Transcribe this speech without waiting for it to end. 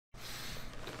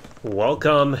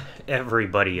Welcome,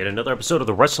 everybody, in another episode of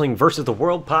the Wrestling vs. the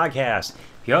World podcast.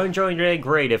 If you're enjoying today,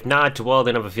 great. If not, well,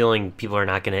 then I have a feeling people are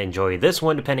not going to enjoy this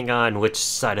one, depending on which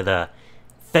side of the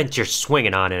fence you're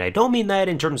swinging on. And I don't mean that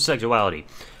in terms of sexuality.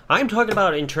 I'm talking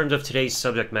about in terms of today's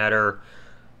subject matter,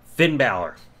 Finn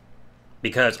Balor.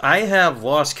 Because I have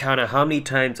lost count of how many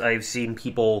times I've seen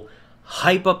people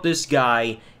hype up this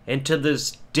guy, and to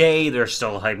this day, they're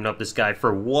still hyping up this guy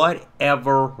for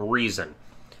whatever reason.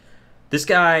 This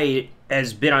guy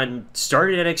has been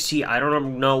started NXT, I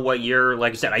don't know what year.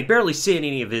 Like I said, I barely see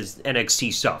any of his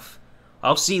NXT stuff.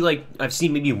 I've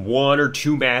seen maybe one or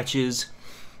two matches,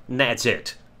 and that's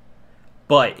it.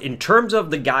 But in terms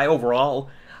of the guy overall,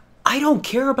 I don't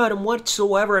care about him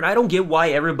whatsoever, and I don't get why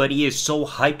everybody is so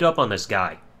hyped up on this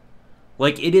guy.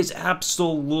 Like, it is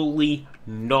absolutely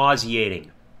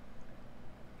nauseating.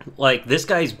 Like, this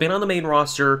guy's been on the main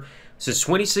roster since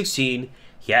 2016.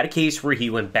 He had a case where he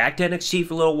went back to NXT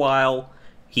for a little while.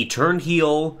 He turned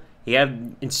heel. He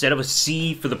had, instead of a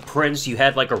C for the Prince, you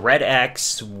had like a red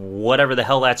X, whatever the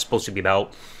hell that's supposed to be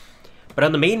about. But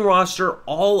on the main roster,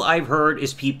 all I've heard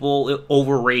is people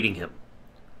overrating him.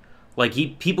 Like,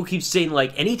 people keep saying,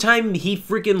 like, anytime he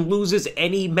freaking loses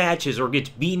any matches or gets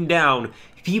beaten down,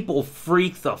 people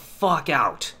freak the fuck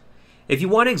out. If you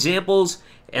want examples,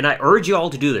 and I urge you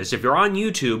all to do this, if you're on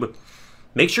YouTube,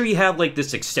 make sure you have like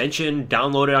this extension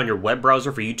downloaded on your web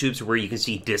browser for YouTube so where you can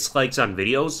see dislikes on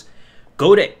videos.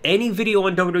 Go to any video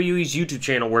on WWE's YouTube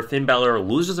channel where Finn Balor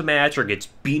loses a match or gets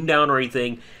beaten down or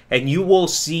anything, and you will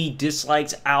see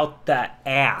dislikes out the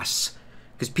ass.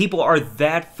 Because people are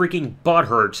that freaking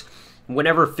butthurt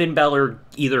whenever Finn Balor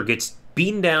either gets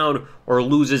beaten down or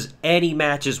loses any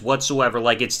matches whatsoever,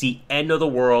 like it's the end of the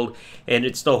world, and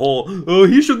it's the whole, oh,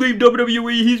 he should leave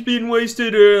WWE, he's being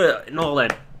wasted, and all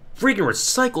that freaking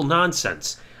recycled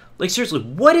nonsense. Like, seriously,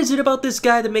 what is it about this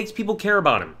guy that makes people care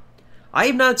about him? I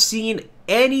have not seen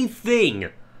anything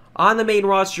on the main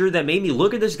roster that made me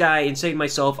look at this guy and say to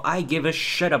myself, I give a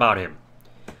shit about him.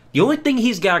 The only thing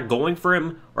he's got going for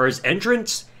him are his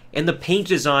entrance and the paint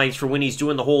designs for when he's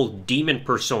doing the whole demon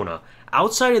persona.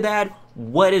 Outside of that,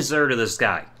 what is there to this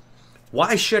guy?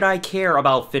 Why should I care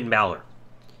about Finn Balor?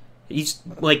 He's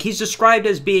described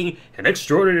as being an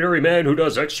extraordinary man who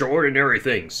does extraordinary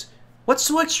things. What's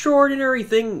so extraordinary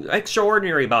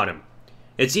about him?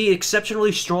 Is he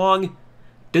exceptionally strong?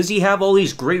 Does he have all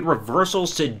these great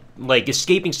reversals to, like,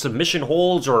 escaping submission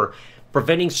holds or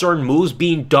preventing certain moves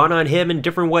being done on him in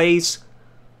different ways?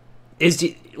 Is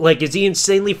he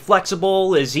insanely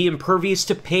flexible? Is he impervious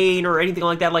to pain or anything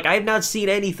like that? Like, I have not seen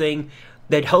anything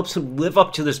that helps him live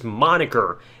up to this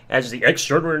moniker as the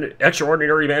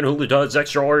extraordinary man who does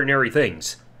extraordinary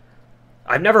things.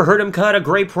 I've never heard him cut a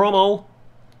great promo.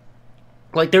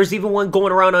 Like, there's even one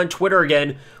going around on Twitter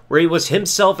again where he was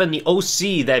himself and the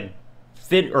OC that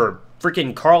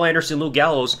freaking Carl Anderson, Luke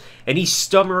Gallows, and he's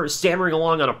stammering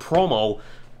along on a promo.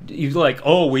 He's like,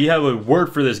 oh, we have a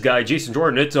word for this guy, Jason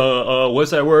Jordan. It's,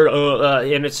 what's that word?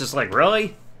 And it's just like,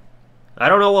 really? I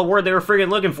don't know what word they were friggin'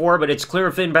 looking for, but it's clear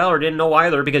Finn Balor didn't know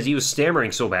either because he was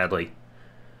stammering so badly.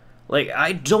 Like,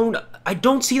 I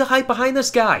don't see the hype behind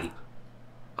this guy.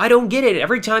 I don't get it.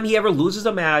 Every time he ever loses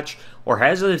a match or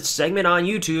has a segment on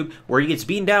YouTube where he gets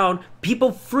beaten down,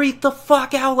 people freak the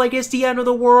fuck out like it's the end of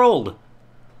the world.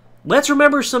 Let's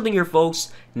remember something here,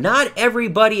 folks. Not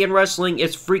everybody in wrestling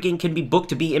can be booked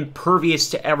to be impervious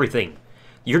to everything.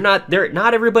 Not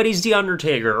everybody's The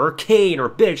Undertaker or Kane or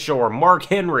Big Show or Mark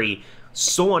Henry,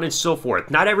 so on and so forth.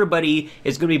 Not everybody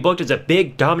is going to be booked as a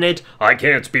big, dominant, I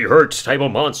can't be hurt type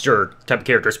of monster type of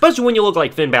character, especially when you look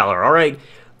like Finn Balor, alright?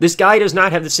 This guy does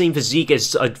not have the same physique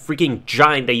as a freaking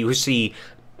giant that you see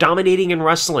dominating in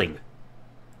wrestling.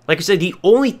 Like I said, the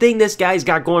only thing this guy's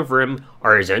got going for him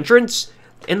are his entrance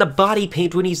and the body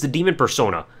paint when he's the demon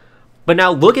persona. But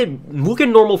now look at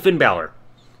normal Finn Balor.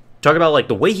 Talk about like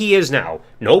the way he is now.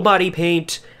 No body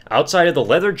paint, outside of the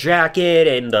leather jacket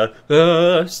and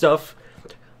the stuff.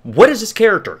 What is his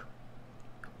character?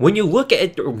 When you look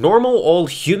at normal old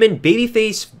human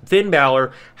babyface Finn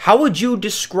Balor, how would you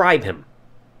describe him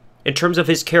in terms of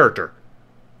his character?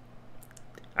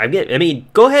 I mean,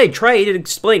 go ahead, try it and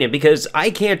explain it, because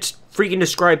I can't freaking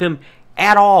describe him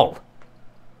at all.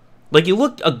 Like,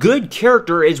 a good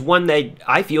character is one that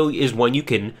I feel is one you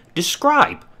can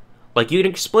describe. Like, you can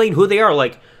explain who they are.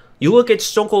 Like, you look at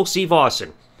Stone Cold Steve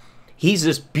Austin. He's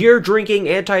this beer-drinking,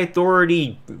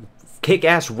 anti-authority,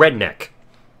 kick-ass redneck.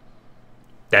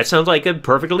 That sounds like a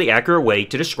perfectly accurate way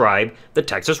to describe the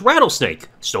Texas Rattlesnake,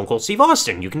 Stone Cold Steve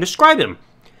Austin. You can describe him.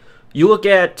 You look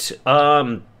at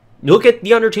Look at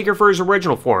The Undertaker for his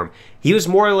original form. He was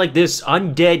more like this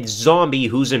undead zombie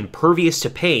who's impervious to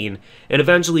pain, and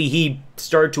eventually he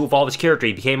started to evolve his character.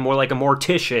 He became more like a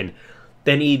mortician.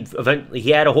 Then he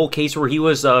had a whole case where he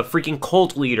was a freaking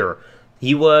cult leader.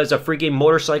 He was a freaking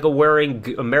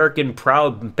motorcycle-wearing American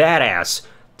proud badass,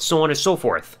 so on and so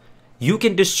forth. You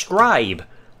can describe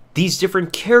these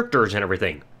different characters and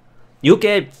everything. You look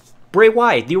at Bray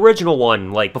Wyatt, the original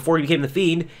one, like, before he became The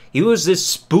Fiend, he was this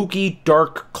spooky,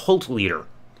 dark cult leader.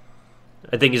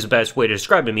 I think is the best way to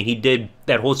describe him. I mean, he did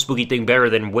that whole spooky thing better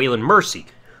than Waylon Mercy.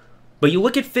 But you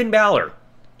look at Finn Balor.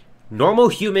 Normal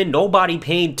human, no body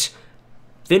paint,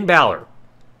 Finn Balor.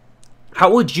 How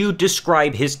would you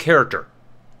describe his character?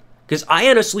 Because I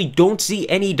honestly don't see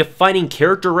any defining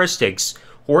characteristics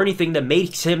or anything that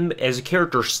makes him as a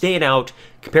character stand out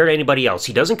compared to anybody else.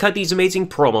 He doesn't cut these amazing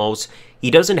promos. He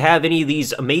doesn't have any of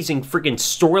these amazing freaking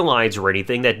storylines or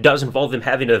anything that does involve him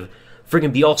having to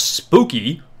freaking be all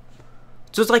spooky.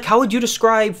 So it's like, how would you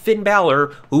describe Finn Balor,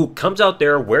 who comes out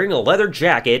there wearing a leather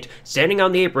jacket, standing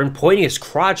on the apron, pointing his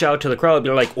crotch out to the crowd,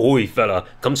 being like, "Oi, fella,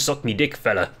 come suck me dick,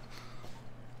 fella."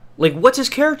 Like, what's his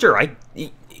character?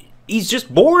 He's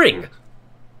just boring.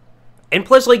 And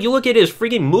plus, like, you look at his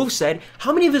freaking moveset,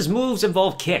 how many of his moves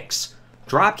involve kicks?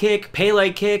 Drop kick,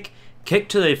 Pele kick, kick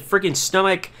to the freaking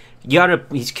stomach.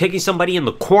 He's kicking somebody in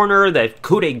the corner, that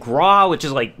coup de grace, which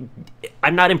is like,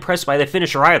 I'm not impressed by that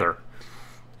finisher either.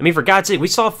 I mean, for God's sake, we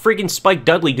saw freaking Spike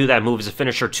Dudley do that move as a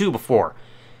finisher too before.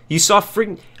 You saw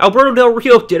freaking Alberto Del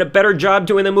Rio did a better job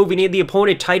doing the move. He had the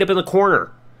opponent tied up in the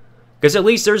corner. Because at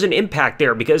least there's an impact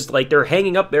there, because like they're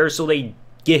hanging up there so they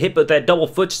get hit with that double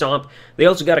foot stomp. They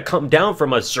also got to come down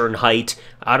from a certain height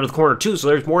out of the corner too, so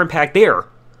there's more impact there.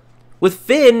 With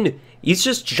Finn, he's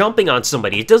just jumping on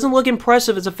somebody. It doesn't look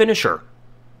impressive as a finisher.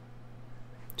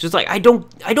 It's just like, I don't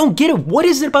get it. What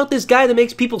is it about this guy that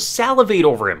makes people salivate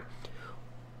over him?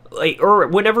 Like, or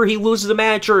whenever he loses a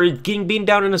match or getting beaten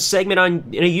down in a segment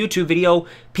in a YouTube video,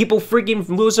 people freaking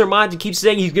lose their minds and keep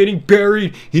saying he's getting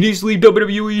buried, he needs to leave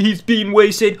WWE, he's being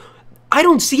wasted. I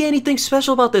don't see anything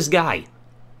special about this guy.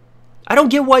 I don't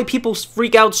get why people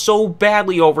freak out so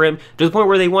badly over him to the point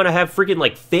where they want to have freaking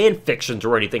like fan fictions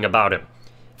or anything about him.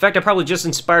 In fact, I probably just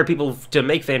inspired people to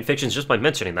make fan fictions just by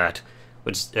mentioning that,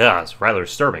 which is rather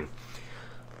disturbing.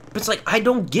 But it's like, I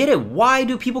don't get it. Why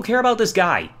do people care about this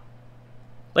guy?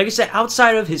 Like I said,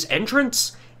 outside of his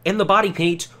entrance and the body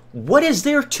paint, what is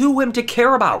there to him to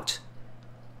care about?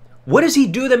 What does he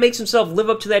do that makes himself live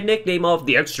up to that nickname of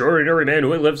the extraordinary man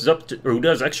who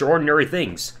does extraordinary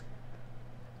things?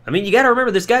 I mean, you gotta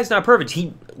remember, this guy's not perfect.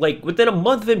 He, like, within a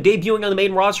month of him debuting on the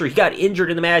main roster, he got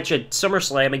injured in the match at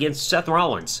SummerSlam against Seth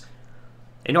Rollins.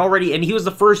 And he was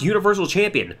the first Universal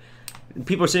Champion. And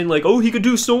people are saying, like, oh, he could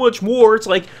do so much more. It's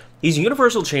like, he's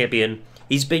Universal Champion.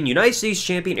 He's been United States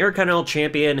Champion, Intercontinental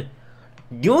Champion.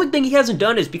 The only thing he hasn't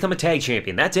done is become a Tag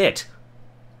Champion. That's it.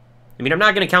 I mean, I'm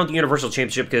not going to count the Universal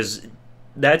Championship because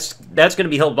that's going to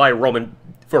be held by Roman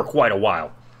for quite a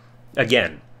while.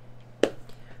 Again.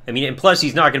 I mean, and plus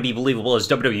he's not going to be believable as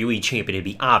WWE Champion,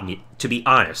 to be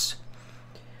honest.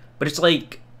 But it's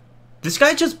like, this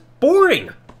guy's just boring.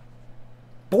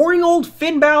 Boring old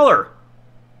Finn Balor.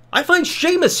 I find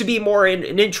Sheamus to be more an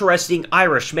interesting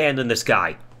Irish man than this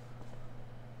guy.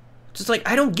 Just like,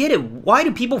 I don't get it. Why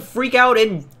do people freak out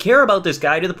and care about this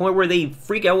guy to the point where they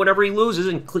freak out whenever he loses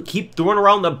and keep throwing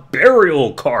around the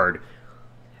burial card?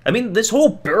 I mean, this whole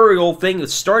burial thing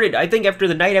started, I think, after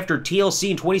the night after TLC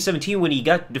in 2017 when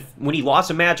he lost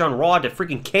a match on Raw to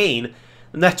freaking Kane,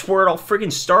 and that's where it all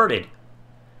freaking started.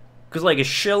 Because, like, a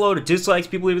shitload of dislikes,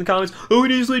 people leave in the comments, oh,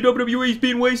 it is like WWE's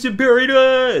being wasted, buried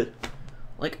it!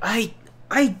 Like,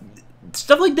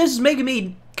 stuff like this is making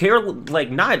me care, like,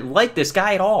 not like this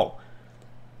guy at all.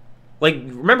 Like,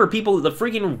 remember, people,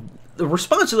 the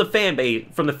response of the fan base,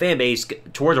 from the fan base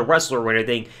towards a wrestler or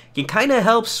anything, can kind of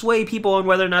help sway people on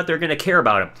whether or not they're going to care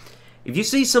about him. If you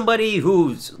see somebody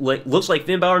who's looks like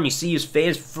Finn Balor and you see his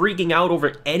fans freaking out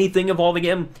over anything involving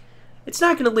him, it's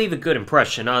not going to leave a good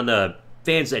impression on the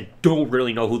fans that don't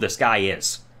really know who this guy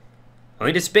is. I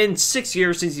mean, it's been 6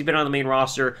 years since he's been on the main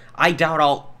roster. I doubt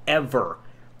I'll ever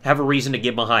have a reason to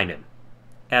get behind him.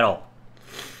 At all.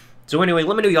 So anyway,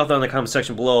 let me know your thoughts in the comment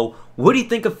section below. What do you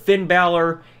think of Finn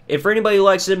Balor? If anybody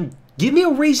likes him, give me a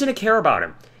reason to care about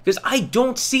him. Because I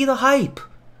don't see the hype.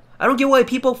 I don't get why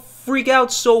people freak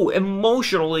out so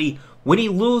emotionally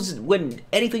when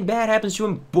anything bad happens to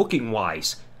him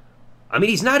booking-wise. I mean,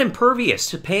 he's not impervious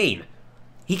to pain.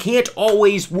 He can't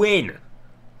always win.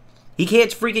 He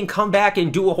can't freaking come back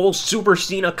and do a whole Super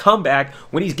Cena comeback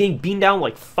when he's getting beaten down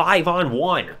like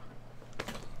 5-on-1. But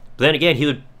then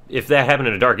again, if that happened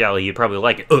in a dark alley, you'd probably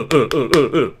like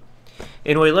it.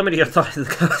 Anyway, let me know your thoughts in the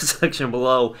comment section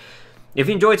below. If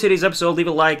you enjoyed today's episode, leave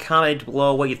a like, comment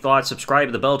below what you thought, subscribe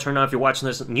to the bell, turn on if you're watching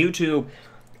this on YouTube,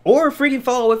 or freaking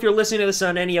follow if you're listening to this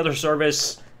on any other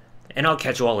service, and I'll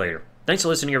catch you all later. Thanks for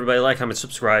listening, everybody. Like, comment,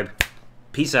 subscribe.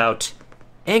 Peace out,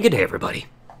 and good day, everybody.